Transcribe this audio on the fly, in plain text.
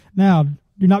Now,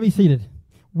 do not be seated.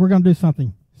 We're going to do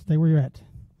something. Stay where you're at.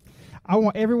 I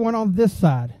want everyone on this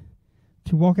side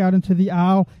to walk out into the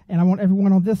aisle, and I want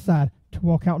everyone on this side to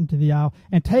walk out into the aisle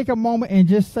and take a moment and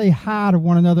just say hi to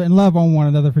one another and love on one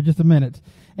another for just a minute.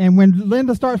 And when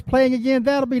Linda starts playing again,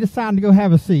 that'll be the sign to go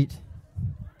have a seat.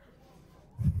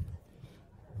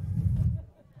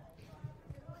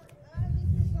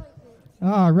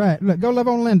 All right. Look, go love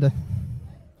on Linda.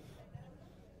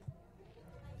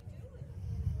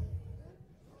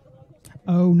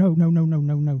 Oh, no.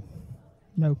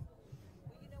 No.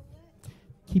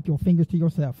 Keep your fingers to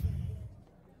yourself.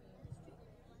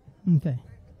 Okay.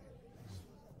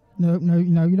 No,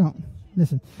 you don't.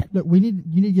 Listen, look, you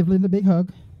need to give Linda a big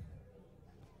hug.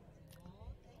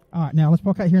 All right, now let's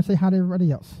walk out here and say hi to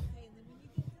everybody else.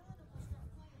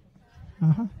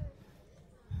 Uh-huh.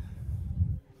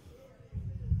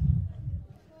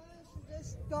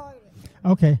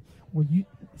 Okay. Well, you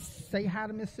say hi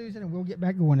to Miss Susan, and we'll get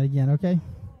back going again, okay?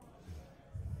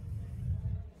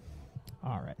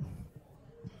 All right.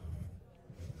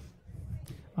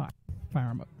 All right. Fire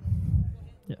them up.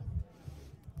 Yeah.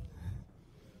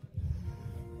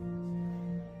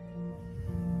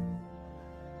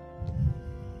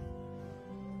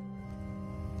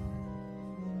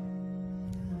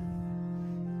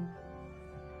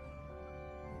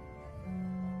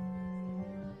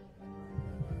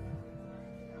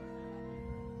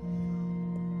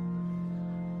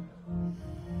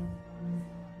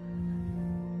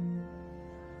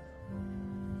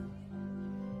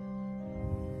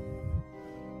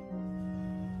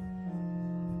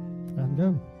 Let him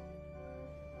go.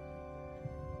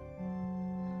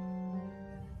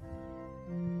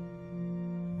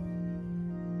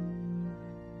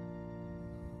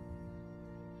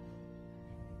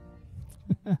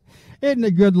 Isn't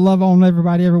it good to love on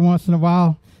everybody every once in a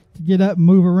while, to get up and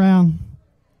move around?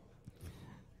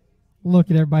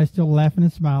 Look at everybody still laughing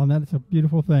and smiling. That's a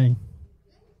beautiful thing.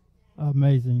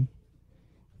 Amazing.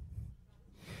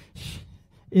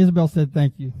 Isabel said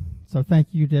thank you. So thank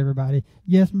you to everybody.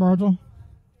 Yes, Marshall?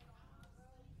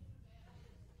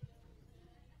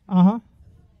 Uh-huh.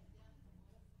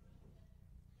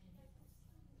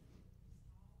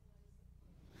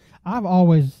 I've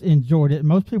always enjoyed it.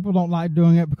 Most people don't like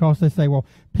doing it because they say, well,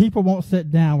 people won't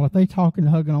sit down. Well, if they talking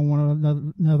and hugging on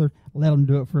one another, let them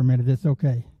do it for a minute. It's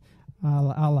okay.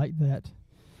 I like that.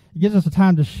 It gives us a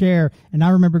time to share. And I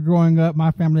remember growing up,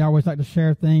 my family always liked to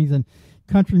share things. And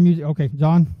country music. Okay,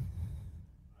 John?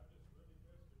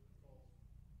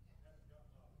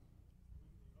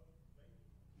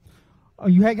 Oh,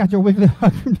 you had got your weekly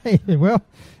hug from David. Well,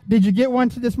 did you get one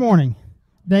this morning,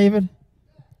 David?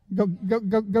 Go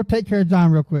take care of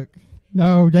John real quick.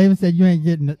 No, David said you ain't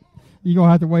getting it. You're going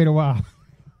to have to wait a while.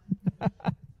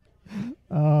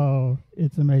 Oh,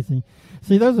 it's amazing.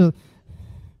 See, those are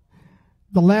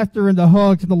the laughter and the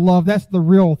hugs and the love. That's the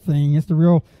real thing. It's the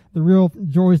real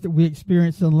joys that we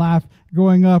experience in life.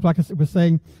 Growing up, like I was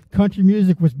saying, country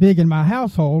music was big in my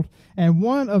household. And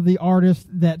one of the artists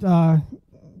that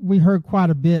we heard quite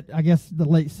a bit, I guess the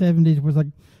late 70s, was a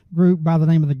group by the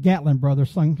name of the Gatlin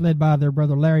Brothers, led by their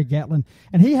brother Larry Gatlin.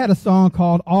 And he had a song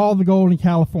called All the Gold in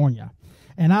California.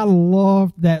 And I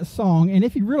loved that song. And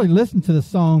if you really listen to the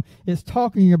song, it's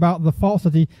talking about the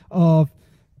falsity of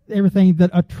everything that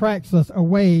attracts us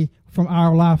away from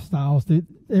our lifestyles.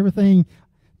 Everything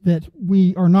that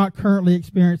we are not currently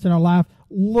experiencing in our life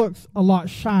looks a lot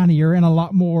shinier and a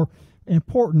lot more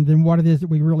important than what it is that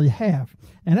we really have.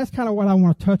 And that's kind of what I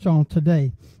want to touch on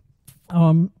today.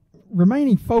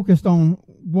 Remaining focused on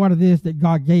what it is that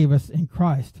God gave us in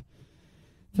Christ.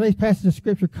 Today's passage of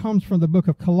Scripture comes from the book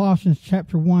of Colossians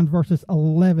chapter 1, verses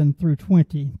 11 through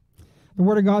 20. The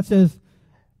Word of God says,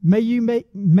 May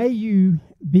you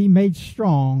be made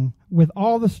strong with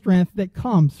all the strength that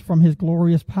comes from His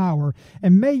glorious power,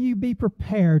 and may you be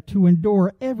prepared to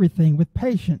endure everything with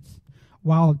patience,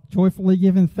 while joyfully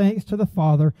giving thanks to the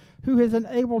Father, who has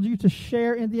enabled you to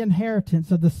share in the inheritance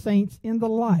of the saints in the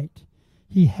light.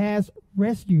 He has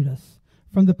rescued us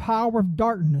from the power of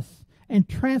darkness and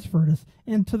transferred us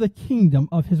into the kingdom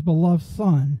of His beloved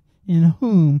Son, in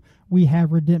whom we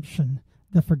have redemption,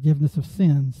 the forgiveness of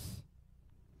sins.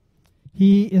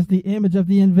 He is the image of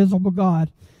the invisible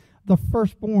God, the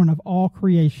firstborn of all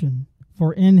creation.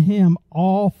 For in Him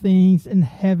all things in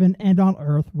heaven and on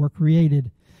earth were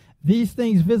created, these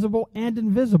things visible and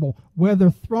invisible, whether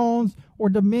thrones or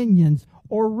dominions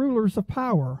or rulers of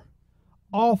power.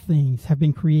 All things have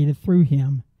been created through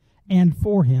Him and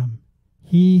for Him.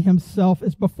 He Himself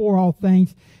is before all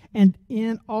things, and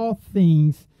in all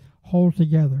things hold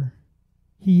together.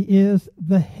 He is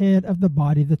the head of the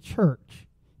body, the church.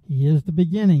 He is the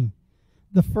beginning,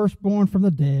 the firstborn from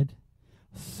the dead,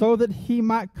 so that he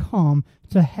might come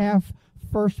to have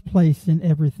first place in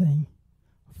everything.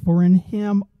 For in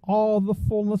him all the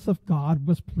fullness of God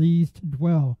was pleased to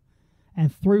dwell,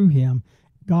 and through him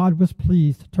God was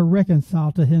pleased to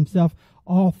reconcile to himself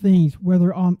all things,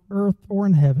 whether on earth or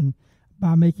in heaven,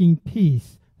 by making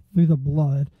peace through the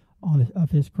blood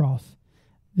of his cross.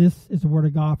 This is the word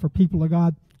of God for people of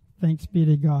God. Thanks be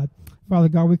to God. Father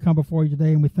God, we come before you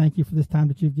today, and we thank you for this time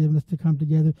that you've given us to come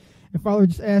together. And Father, we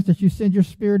just ask that you send your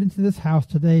Spirit into this house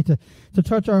today to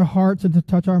touch our hearts and to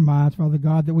touch our minds, Father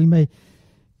God, that we may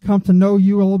come to know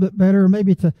you a little bit better,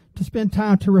 maybe to spend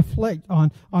time to reflect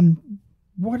on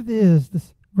what it is,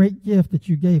 this great gift that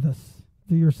you gave us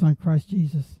through your Son, Christ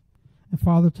Jesus. And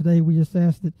Father, today we just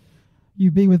ask that you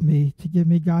be with me, to give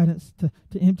me guidance, to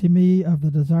empty me of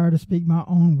the desire to speak my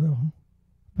own will,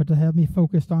 but to have me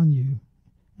focused on you,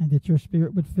 and that your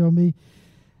Spirit would fill me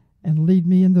and lead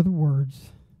me into the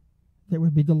words that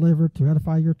would be delivered to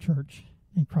edify your church.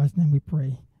 In Christ's name we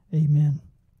pray. Amen.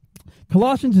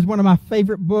 Colossians is one of my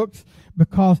favorite books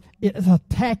because it is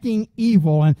attacking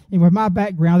evil. And with my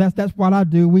background, that's what I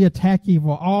do. We attack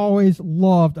evil. I always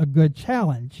loved a good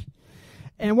challenge.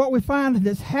 And what we find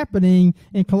that's happening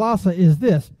in Colossae is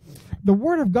this. The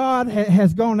Word of God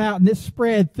has gone out and it's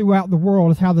spread throughout the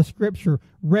world, is how the Scripture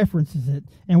references it.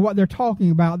 And what they're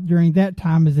talking about during that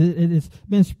time is it's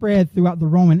been spread throughout the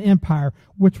Roman Empire,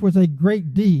 which was a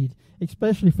great deed,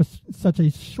 especially for such a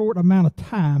short amount of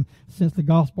time since the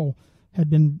gospel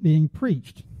had been being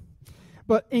preached.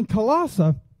 But in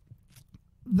Colossae,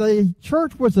 the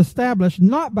church was established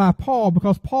not by Paul,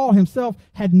 because Paul himself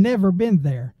had never been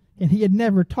there, and he had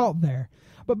never taught there,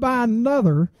 but by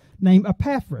another named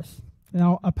Epaphras.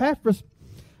 Now, Epaphras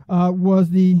was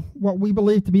what we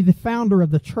believe to be the founder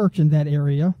of the church in that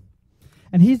area,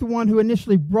 and he's the one who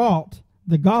initially brought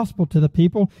the gospel to the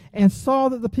people and saw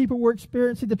that the people were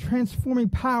experiencing the transforming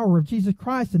power of Jesus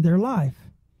Christ in their life.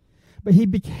 But he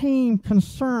became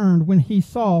concerned when he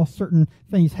saw certain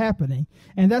things happening,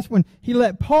 and that's when he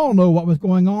let Paul know what was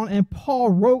going on, and Paul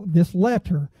wrote this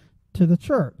letter to the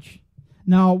church.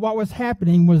 Now, what was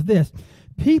happening was this.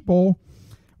 People,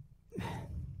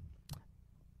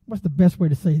 what's the best way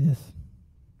to say this?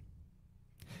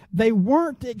 They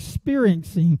weren't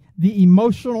experiencing the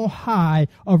emotional high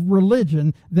of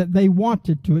religion that they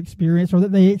wanted to experience or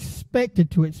that they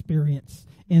expected to experience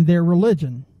in their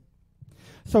religion.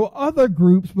 So other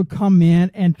groups would come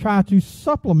in and try to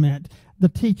supplement the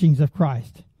teachings of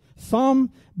Christ.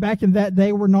 Some back in that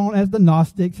day were known as the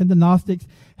Gnostics, and the Gnostics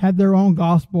had their own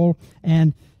gospel,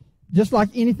 and just like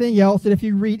anything else, that if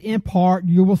you read in part,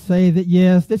 you will say that,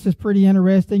 yes, this is pretty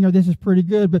interesting or this is pretty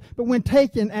good. But when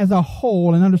taken as a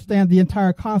whole and understand the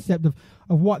entire concept of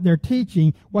what they're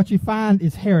teaching, what you find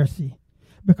is heresy.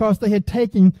 Because they had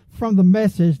taken from the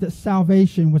message that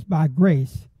salvation was by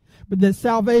grace. But that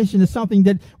salvation is something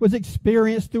that was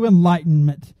experienced through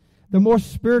enlightenment. The more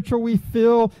spiritual we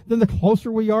feel, then the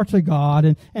closer we are to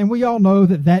God. And we all know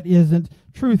that that isn't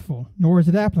truthful, nor is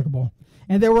it applicable.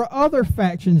 And there were other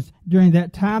factions during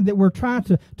that time that were trying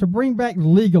to bring back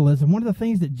legalism, one of the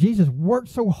things that Jesus worked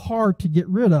so hard to get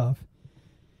rid of.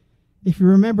 If you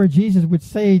remember, Jesus would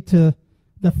say to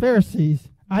the Pharisees,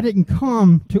 I didn't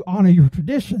come to honor your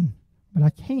tradition, but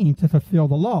I came to fulfill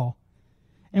the law.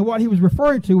 And what he was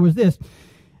referring to was this.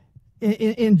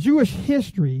 In Jewish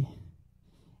history,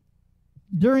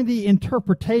 during the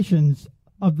interpretations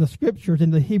of the Scriptures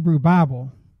in the Hebrew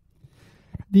Bible,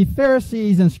 the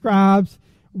Pharisees and scribes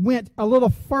went a little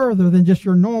further than just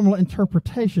your normal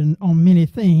interpretation on many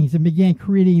things and began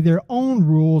creating their own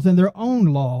rules and their own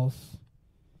laws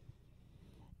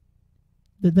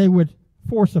that they would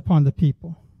force upon the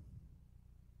people.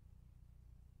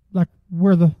 Like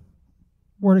where the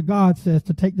Word of God says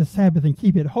to take the Sabbath and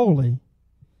keep it holy,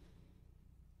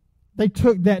 they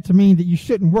took that to mean that you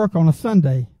shouldn't work on a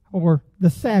Sunday, or the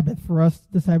Sabbath. For us,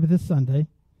 the Sabbath is Sunday.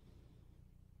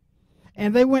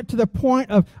 And they went to the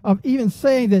point of even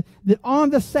saying that on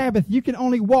the Sabbath you can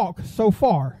only walk so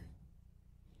far.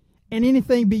 And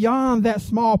anything beyond that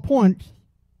small point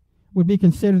would be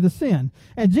considered a sin.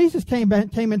 And Jesus came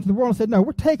into the world and said, no,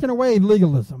 we're taking away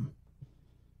legalism.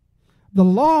 The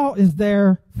law is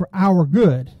there for our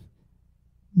good,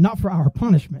 not for our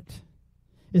punishment.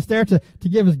 It's there to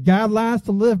give us guidelines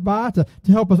to live by, to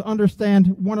help us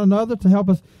understand one another, to help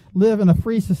us live in a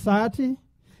free society,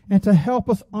 and to help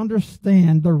us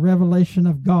understand the revelation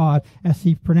of God as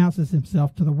he pronounces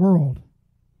himself to the world.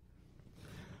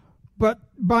 But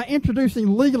by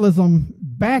introducing legalism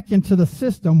back into the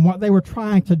system, what they were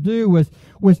trying to do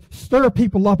was stir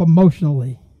people up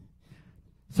emotionally.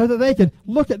 so that they could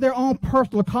look at their own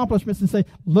personal accomplishments and say,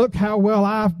 look how well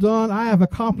I've done. I have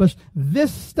accomplished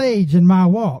this stage in my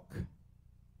walk.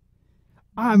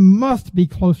 I must be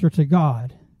closer to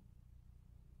God.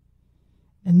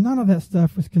 And none of that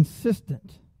stuff was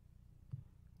consistent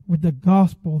with the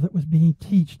gospel that was being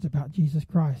taught about Jesus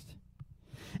Christ.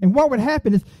 And what would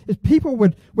happen is people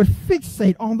would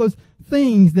fixate on those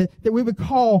things that we would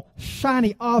call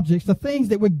shiny objects, the things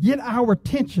that would get our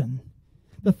attention,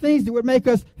 the things that would make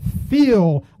us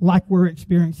feel like we're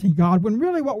experiencing God, when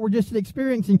really what we're just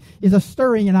experiencing is a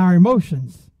stirring in our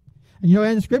emotions. And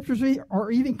and the scriptures are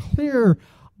even clear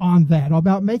on that,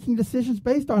 about making decisions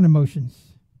based on emotions.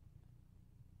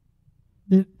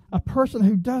 That a person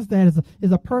who does that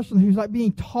is a person who's like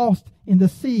being tossed in the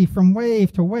sea from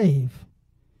wave to wave.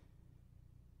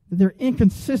 They're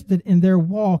inconsistent in their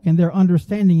walk and their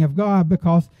understanding of God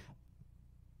because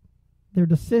their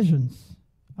decisions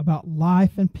about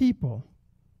life and people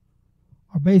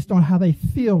are based on how they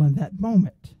feel in that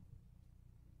moment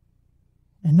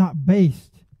and not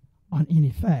based on any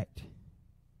fact.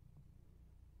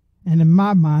 And in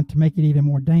my mind, to make it even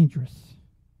more dangerous,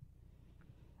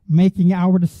 making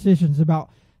our decisions about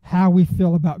how we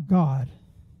feel about God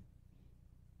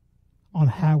on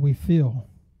how we feel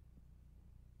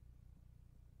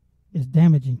is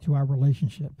damaging to our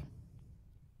relationship.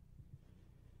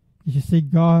 Because you see,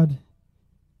 God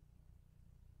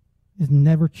is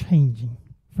never changing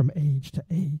from age to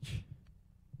age.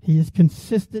 He is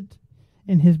consistent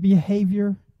in his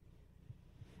behavior,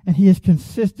 and he is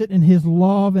consistent in his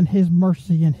love and his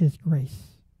mercy and his grace.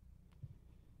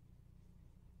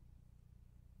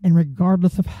 And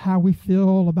regardless of how we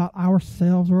feel about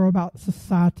ourselves or about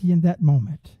society in that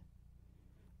moment,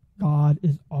 God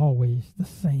is always the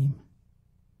same.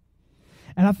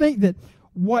 And I think that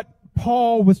what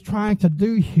Paul was trying to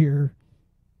do here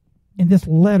in this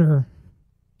letter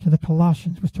to the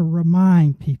Colossians was to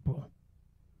remind people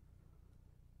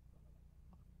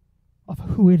of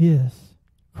who it is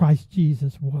Christ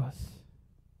Jesus was.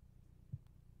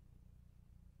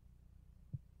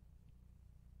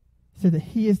 So that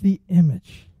he is the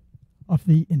image of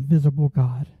the invisible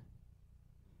God.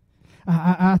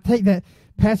 I take that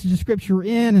passage of scripture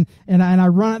in and I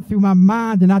run it through my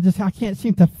mind, and I can't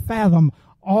seem to fathom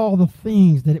all the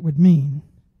things that it would mean.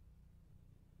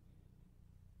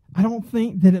 I don't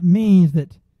think that it means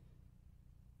that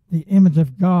the image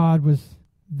of God was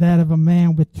that of a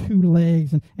man with 2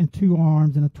 legs and 2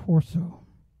 arms and a torso.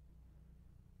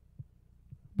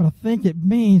 But I think it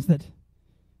means that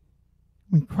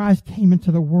when Christ came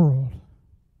into the world,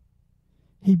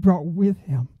 he brought with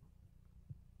him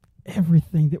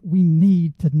everything that we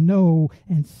need to know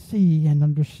and see and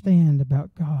understand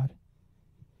about God.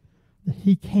 That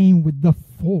he came with the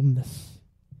fullness,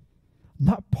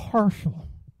 not partial,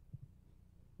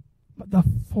 but the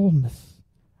fullness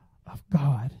of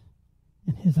God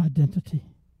and his identity.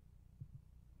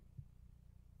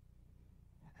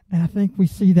 And I think we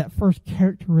see that first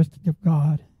characteristic of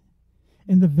God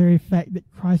in the very fact that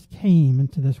Christ came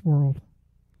into this world.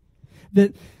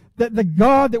 That the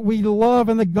God that we love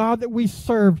and the God that we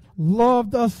serve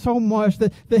loved us so much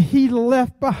that he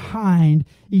left behind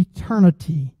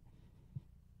eternity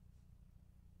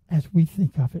as we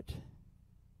think of it.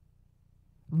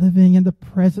 Living in the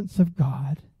presence of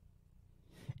God.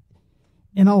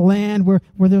 In a land where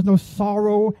there's no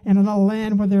sorrow and in a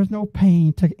land where there's no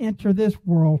pain, to enter this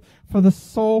world for the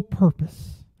sole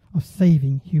purpose of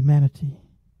saving humanity.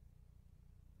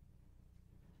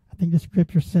 I think the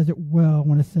scripture says it well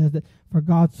when it says that for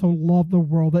God so loved the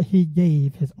world that he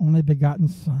gave his only begotten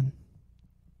Son.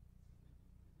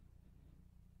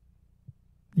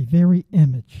 The very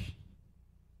image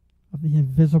of the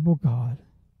invisible God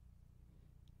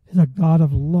is a God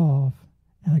of love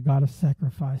and a God of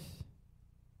sacrifice.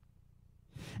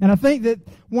 And I think that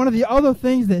one of the other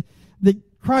things that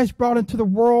Christ brought into the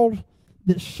world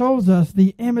that shows us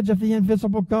the image of the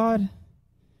invisible God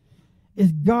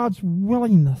is God's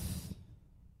willingness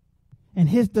and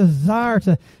his desire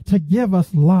to give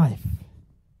us life.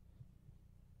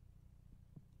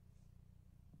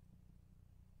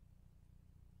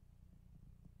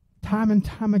 Time and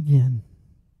time again,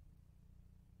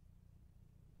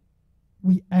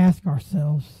 we ask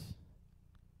ourselves,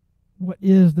 what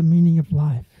is the meaning of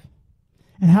life?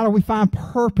 And how do we find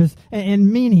purpose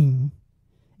and meaning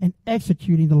in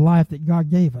executing the life that God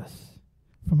gave us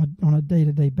on a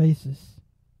day-to-day basis?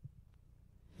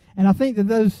 And I think that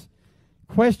those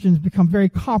questions become very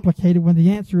complicated when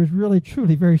the answer is really,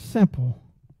 truly very simple.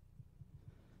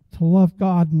 To love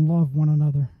God and love one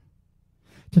another.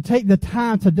 To take the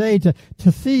time today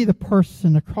to see the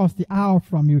person across the aisle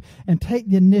from you and take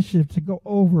the initiative to go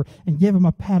over and give him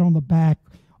a pat on the back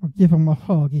or give him a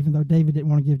hug, even though David didn't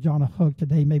want to give John a hug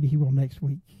today. Maybe he will next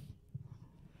week.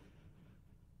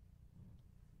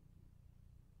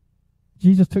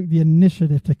 Jesus took the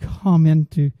initiative to come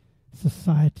into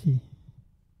society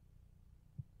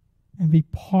and be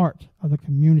part of the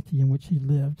community in which he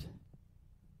lived.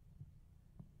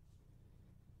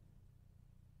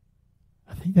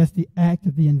 I think that's the act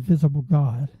of the invisible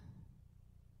God,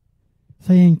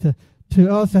 saying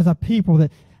to us as a people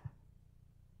that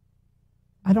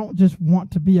I don't just want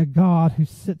to be a God who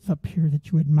sits up here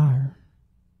that you admire,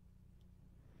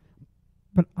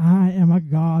 but I am a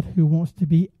God who wants to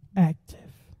be active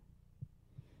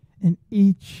in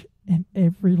each and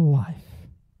every life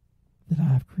that I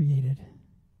have created.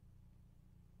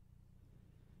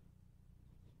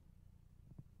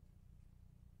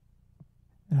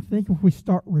 And I think if we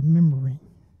start remembering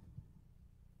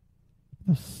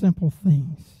those simple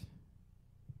things,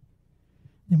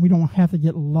 then we don't have to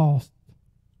get lost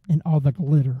in all the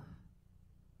glitter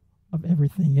of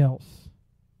everything else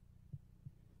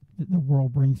that the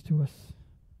world brings to us.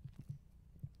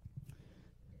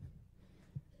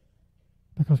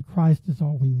 Because Christ is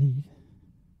all we need.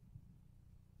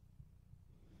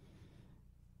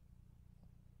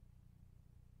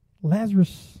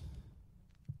 Lazarus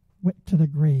went to the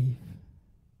grave.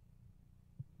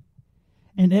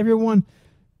 And everyone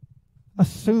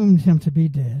assumed him to be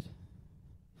dead.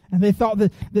 And they thought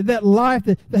that life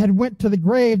that had went to the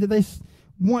grave that they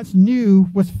once knew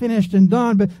was finished and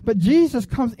done. But Jesus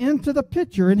comes into the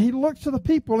picture and he looks to the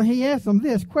people and he asks them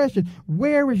this question: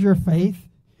 where is your faith?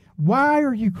 Why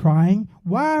are you crying?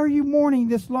 Why are you mourning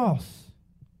this loss?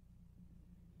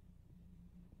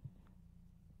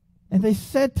 And they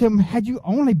said to him, had you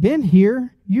only been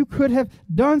here, you could have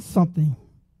done something.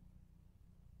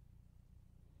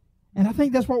 And I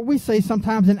think that's what we say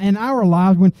sometimes in our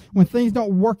lives when things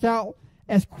don't work out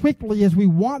as quickly as we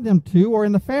want them to or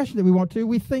in the fashion that we want to.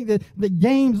 We think that the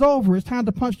game's over. It's time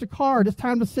to punch the card. It's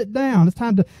time to sit down. It's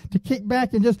time to kick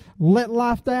back and just let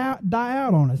life die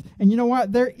out on us. And you know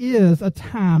what? There is a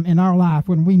time in our life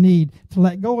when we need to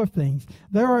let go of things.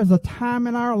 There is a time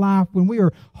in our life when we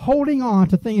are holding on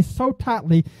to things so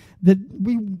tightly that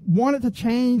we want it to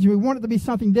change, we want it to be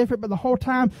something different, but the whole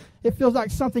time it feels like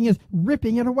something is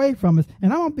ripping it away from us.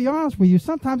 And I'm going to be honest with you,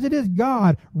 sometimes it is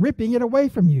God ripping it away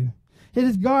from you. It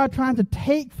is God trying to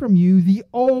take from you the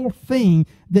old thing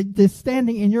that is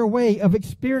standing in your way of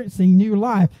experiencing new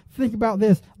life. Think about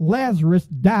this. Lazarus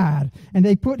died, and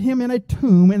they put him in a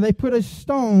tomb, and they put a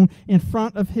stone in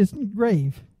front of his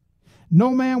grave.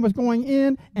 No man was going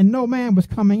in, and no man was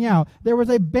coming out. There was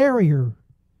a barrier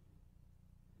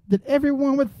that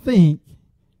everyone would think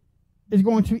is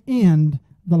going to end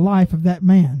the life of that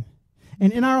man.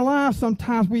 And in our lives,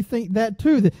 sometimes we think that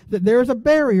too, that there's a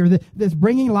barrier that's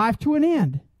bringing life to an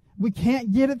end. We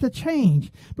can't get it to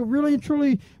change. But really and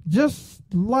truly, just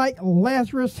like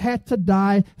Lazarus had to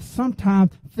die,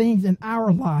 sometimes things in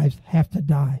our lives have to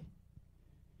die.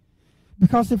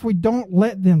 Because if we don't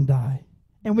let them die,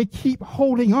 and we keep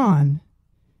holding on,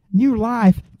 new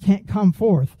life can't come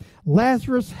forth.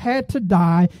 Lazarus had to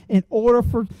die in order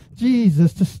for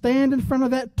Jesus to stand in front of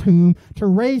that tomb, to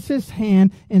raise his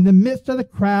hand in the midst of the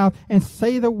crowd and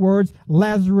say the words,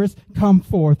 Lazarus, come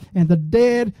forth. And the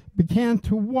dead began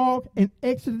to walk and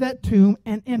exited that tomb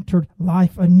and entered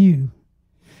life anew.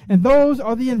 And those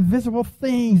are the invisible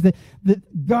things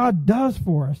that God does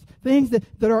for us. Things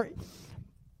that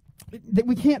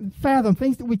we can't fathom,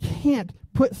 things that we can't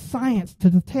put science to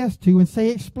the test to and say,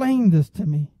 explain this to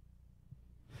me.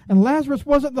 And Lazarus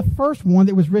wasn't the first one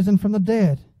that was risen from the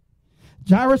dead.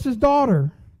 Jairus'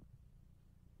 daughter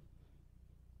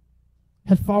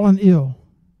had fallen ill.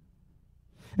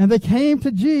 And they came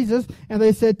to Jesus and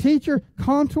they said, Teacher,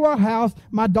 come to our house.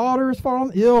 My daughter has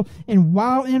fallen ill. And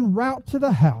while en route to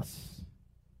the house,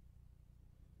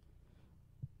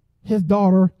 his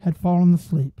daughter had fallen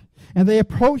asleep. And they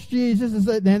approached Jesus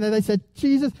and they said,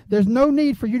 Jesus, there's no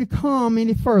need for you to come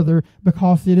any further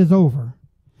because it is over.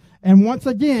 And once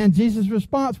again, Jesus'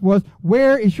 response was,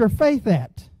 where is your faith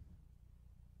at?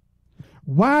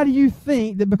 Why do you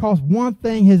think that because one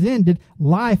thing has ended,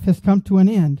 life has come to an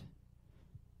end?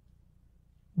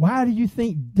 Why do you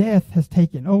think death has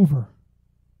taken over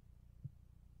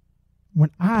when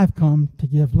I've come to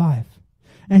give life?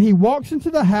 And he walks into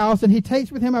the house and he takes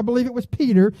with him, I believe it was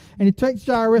Peter, and he takes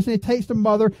Jairus and he takes the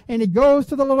mother and he goes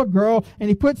to the little girl and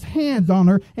he puts hands on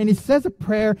her and he says a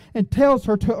prayer and tells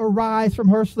her to arise from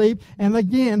her sleep. And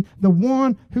again, the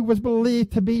one who was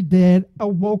believed to be dead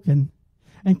awoken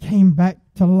and came back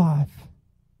to life.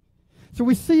 So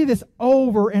we see this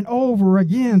over and over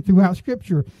again throughout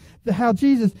Scripture, how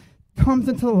Jesus comes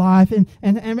into life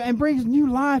and brings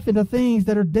new life into things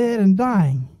that are dead and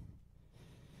dying.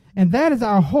 And that is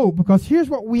our hope, because here's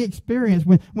what we experience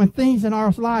when things in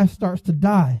our life starts to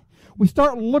die. We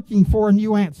start looking for a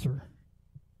new answer.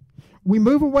 We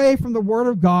move away from the Word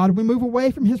of God, we move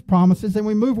away from His promises, and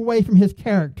we move away from His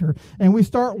character, and we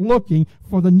start looking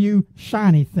for the new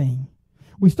shiny thing.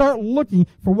 We start looking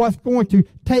for what's going to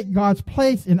take God's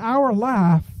place in our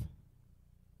life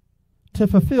to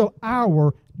fulfill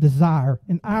our desire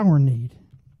and our need.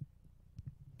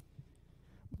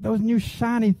 Those new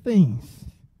shiny things,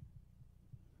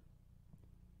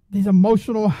 these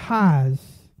emotional highs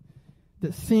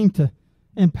that seem to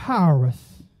empower us,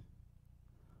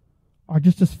 are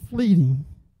just as fleeting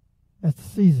as the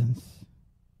seasons.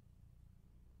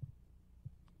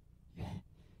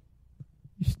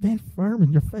 You stand firm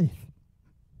in your faith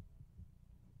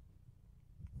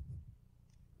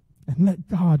and let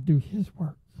God do His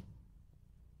work.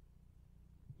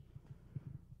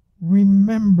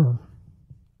 Remember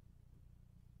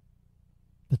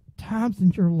the times in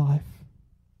your life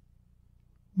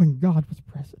when God was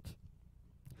present.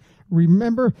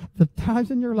 Remember the times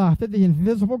in your life that the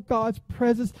invisible God's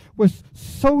presence was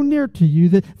so near to you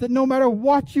that no matter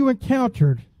what you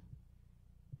encountered,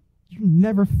 you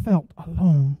never felt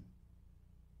alone.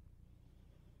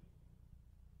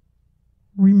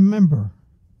 Remember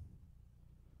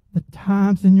the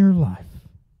times in your life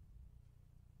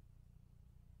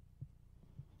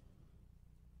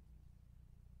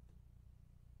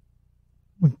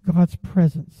when God's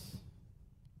presence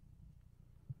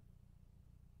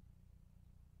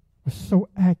was so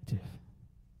active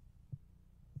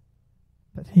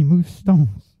that He moved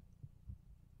stones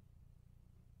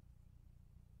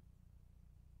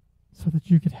so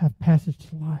that you could have passage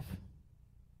to life.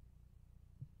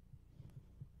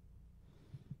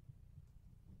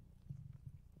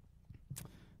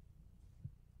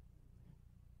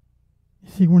 You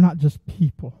see, we're not just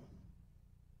people,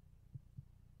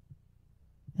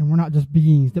 and we're not just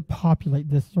beings that populate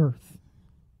this earth.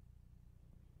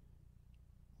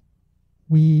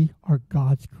 We are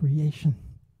God's creation,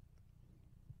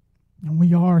 and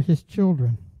we are His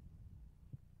children.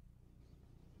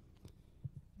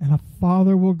 And a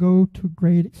father will go to a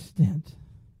great extent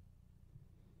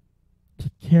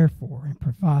to care for and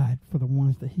provide for the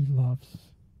ones that he loves.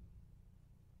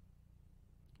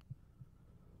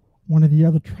 One of the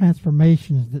other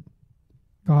transformations that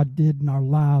God did in our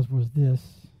lives was this.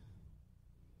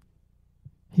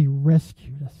 He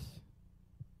rescued us.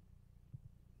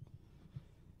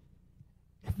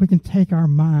 If we can take our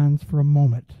minds for a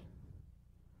moment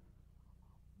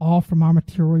off from our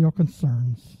material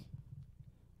concerns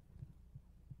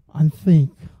and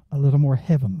think a little more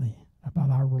heavenly about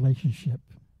our relationship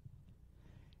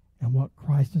and what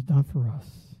Christ has done for us,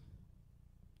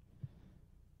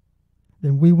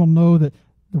 then we will know that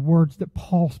the words that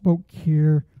Paul spoke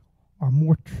here are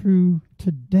more true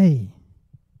today,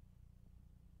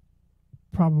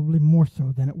 probably more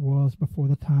so than it was before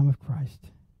the time of Christ.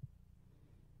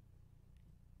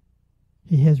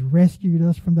 He has rescued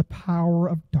us from the power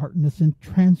of darkness and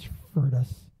transferred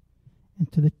us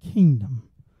into the kingdom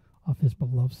of His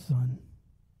beloved Son.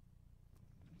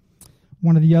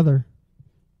 One of the other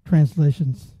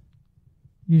translations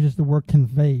uses the word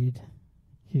conveyed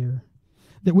here.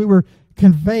 That we were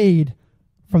conveyed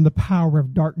from the power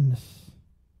of darkness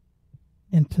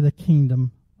into the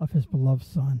kingdom of His beloved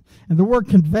Son. And the word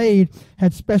conveyed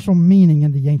had special meaning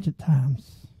in the ancient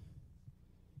times.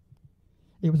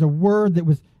 It was a word that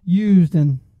was used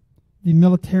in the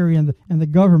military and the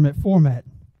government format.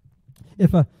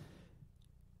 If a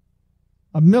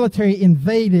military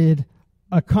invaded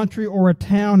a country or a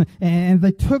town and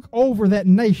they took over that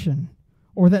nation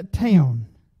or that town,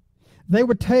 they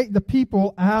would take the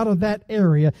people out of that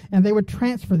area and they would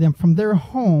transfer them from their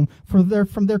home, from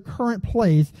their current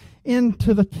place,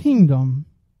 into the kingdom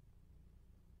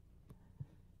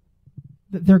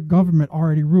that their government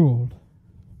already ruled.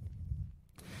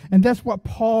 And that's what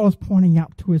Paul is pointing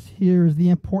out to us here, is the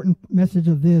important message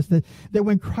of this, that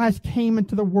when Christ came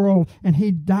into the world and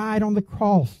He died on the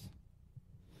cross,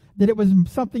 that it was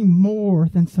something more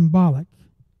than symbolic,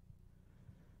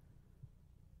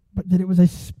 but that it was a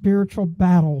spiritual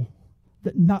battle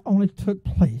that not only took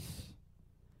place,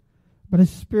 but a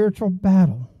spiritual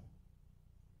battle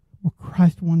where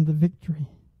Christ won the victory.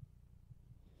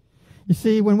 You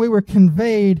see, when we were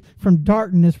conveyed from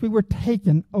darkness, we were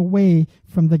taken away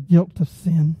from the guilt of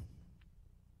sin.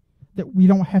 That we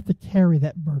don't have to carry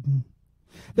that burden.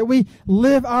 That we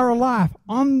live our life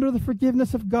under the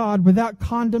forgiveness of God without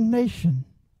condemnation.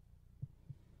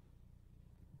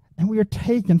 And we are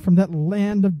taken from that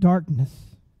land of darkness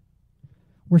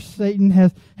where Satan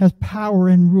has power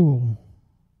and rule,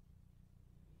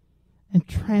 and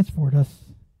transport us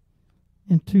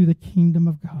into the kingdom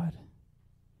of God,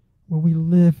 where we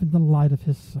live in the light of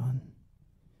his Son,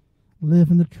 live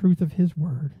in the truth of his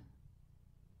word,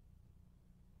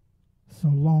 so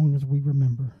long as we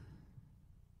remember.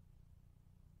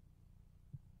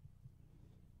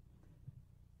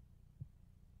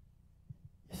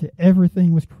 You see,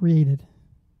 everything was created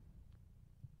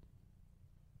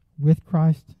with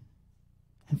Christ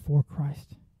and for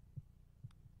Christ.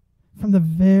 From the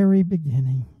very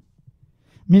beginning.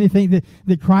 Many think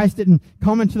that Christ didn't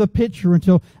come into the picture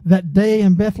until that day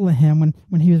in Bethlehem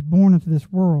when he was born into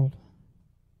this world.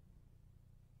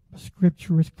 But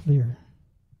Scripture is clear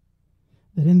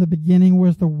that in the beginning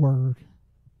was the Word,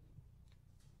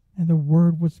 and the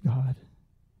Word was God,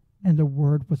 and the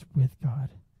Word was with God.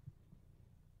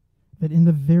 That in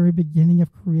the very beginning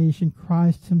of creation,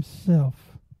 Christ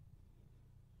himself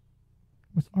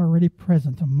was already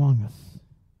present among us.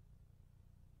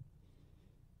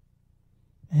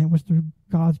 And it was through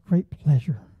God's great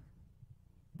pleasure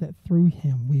that through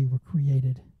him we were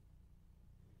created.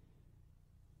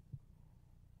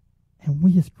 And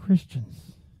we as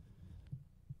Christians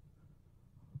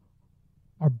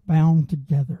are bound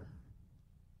together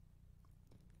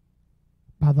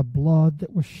by the blood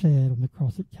that was shed on the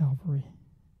cross at Calvary.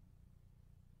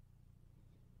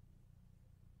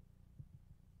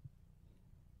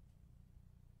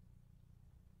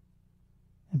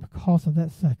 And because of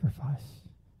that sacrifice,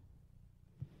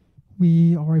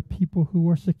 we are a people who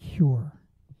are secure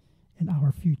in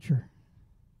our future.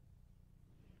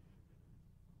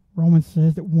 Romans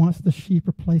says that once the sheep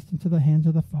are placed into the hands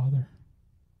of the Father,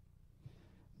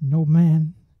 no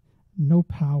man, no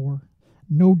power,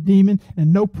 no demon,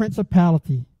 and no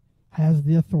principality has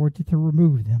the authority to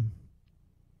remove them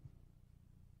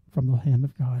from the hand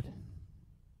of God.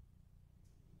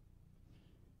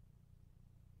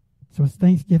 So as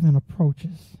Thanksgiving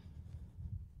approaches,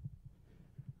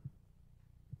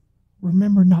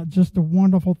 remember not just the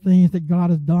wonderful things that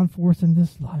God has done for us in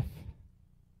this life.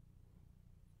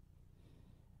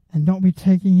 And don't be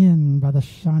taken in by the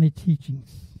shiny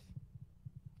teachings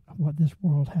of what this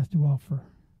world has to offer.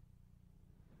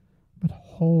 But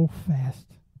hold fast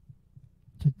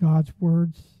to God's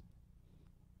words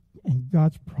and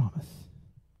God's promise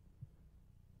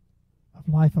of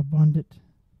life abundant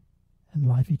and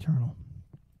life eternal.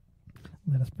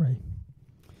 Let us pray.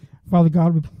 Father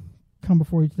God, we come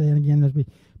before you today and again as we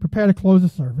prepare to close the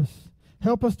service.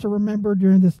 Help us to remember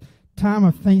during this time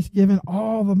of Thanksgiving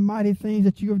all the mighty things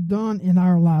that you have done in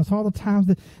our lives, all the times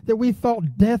that we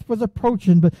thought death was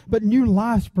approaching, but new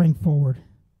life sprang forward.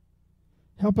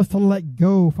 Help us to let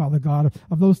go, Father God,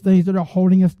 of those things that are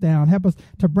holding us down. Help us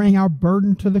to bring our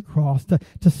burden to the cross,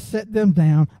 to set them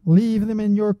down, leave them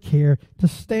in your care, to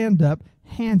stand up,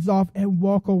 hands off, and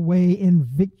walk away in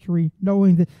victory,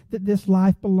 knowing that this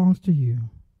life belongs to you.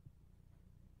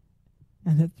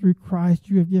 And that through Christ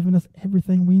you have given us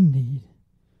everything we need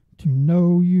to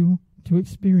know you, to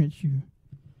experience you,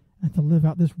 and to live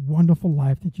out this wonderful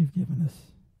life that you've given us.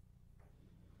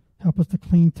 Help us to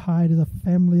cling tight as a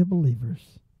family of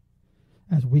believers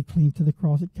as we cling to the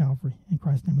cross at Calvary. In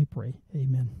Christ's name we pray.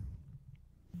 Amen.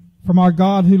 From our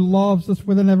God who loves us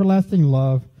with an everlasting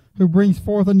love, who brings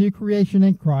forth a new creation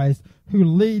in Christ, who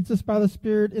leads us by the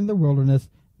Spirit in the wilderness,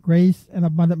 grace and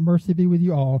abundant mercy be with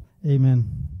you all.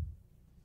 Amen.